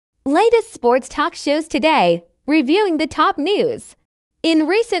Latest sports talk shows today, reviewing the top news. In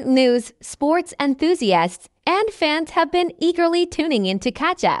recent news, sports enthusiasts and fans have been eagerly tuning in to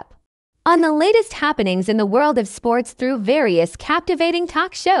catch up on the latest happenings in the world of sports through various captivating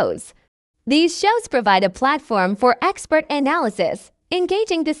talk shows. These shows provide a platform for expert analysis,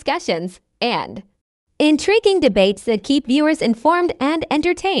 engaging discussions, and intriguing debates that keep viewers informed and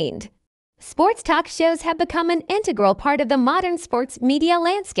entertained. Sports talk shows have become an integral part of the modern sports media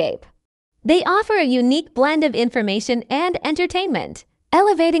landscape. They offer a unique blend of information and entertainment,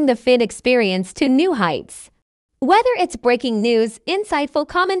 elevating the fan experience to new heights. Whether it's breaking news, insightful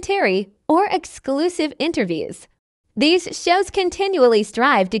commentary, or exclusive interviews, these shows continually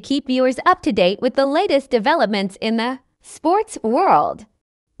strive to keep viewers up to date with the latest developments in the sports world.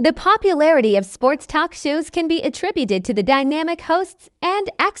 The popularity of sports talk shows can be attributed to the dynamic hosts and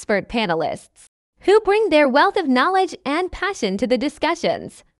expert panelists who bring their wealth of knowledge and passion to the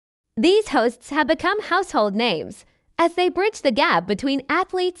discussions. These hosts have become household names as they bridge the gap between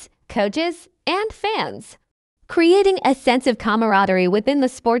athletes, coaches, and fans, creating a sense of camaraderie within the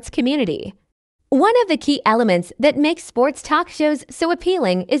sports community. One of the key elements that makes sports talk shows so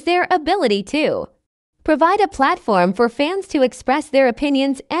appealing is their ability to provide a platform for fans to express their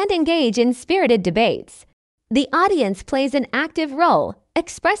opinions and engage in spirited debates. The audience plays an active role,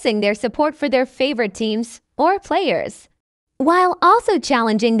 expressing their support for their favorite teams or players, while also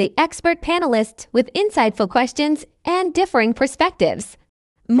challenging the expert panelists with insightful questions and differing perspectives.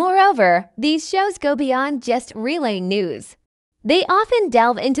 Moreover, these shows go beyond just relaying news. They often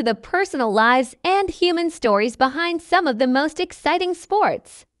delve into the personal lives and human stories behind some of the most exciting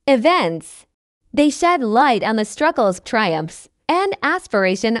sports events. They shed light on the struggles, triumphs, and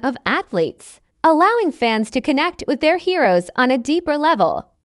aspiration of athletes, allowing fans to connect with their heroes on a deeper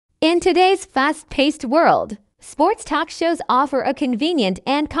level. In today's fast-paced world, sports talk shows offer a convenient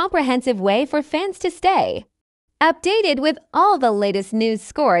and comprehensive way for fans to stay updated with all the latest news,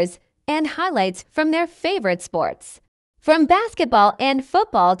 scores, and highlights from their favorite sports. From basketball and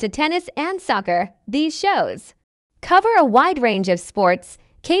football to tennis and soccer, these shows cover a wide range of sports,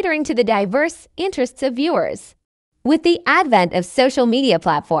 catering to the diverse interests of viewers. With the advent of social media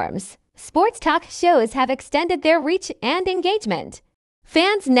platforms, sports talk shows have extended their reach and engagement.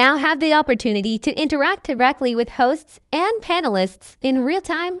 Fans now have the opportunity to interact directly with hosts and panelists in real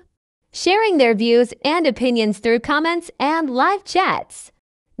time, sharing their views and opinions through comments and live chats.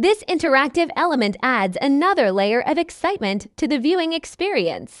 This interactive element adds another layer of excitement to the viewing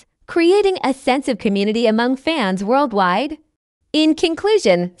experience, creating a sense of community among fans worldwide. In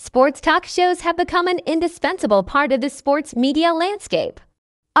conclusion, sports talk shows have become an indispensable part of the sports media landscape,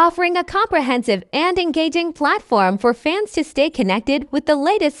 offering a comprehensive and engaging platform for fans to stay connected with the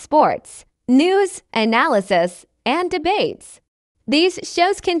latest sports, news, analysis, and debates. These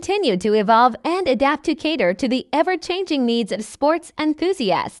shows continue to evolve and adapt to cater to the ever-changing needs of sports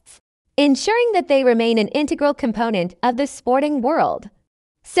enthusiasts, ensuring that they remain an integral component of the sporting world.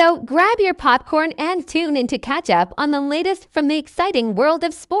 So grab your popcorn and tune in to catch up on the latest from the exciting world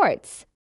of sports.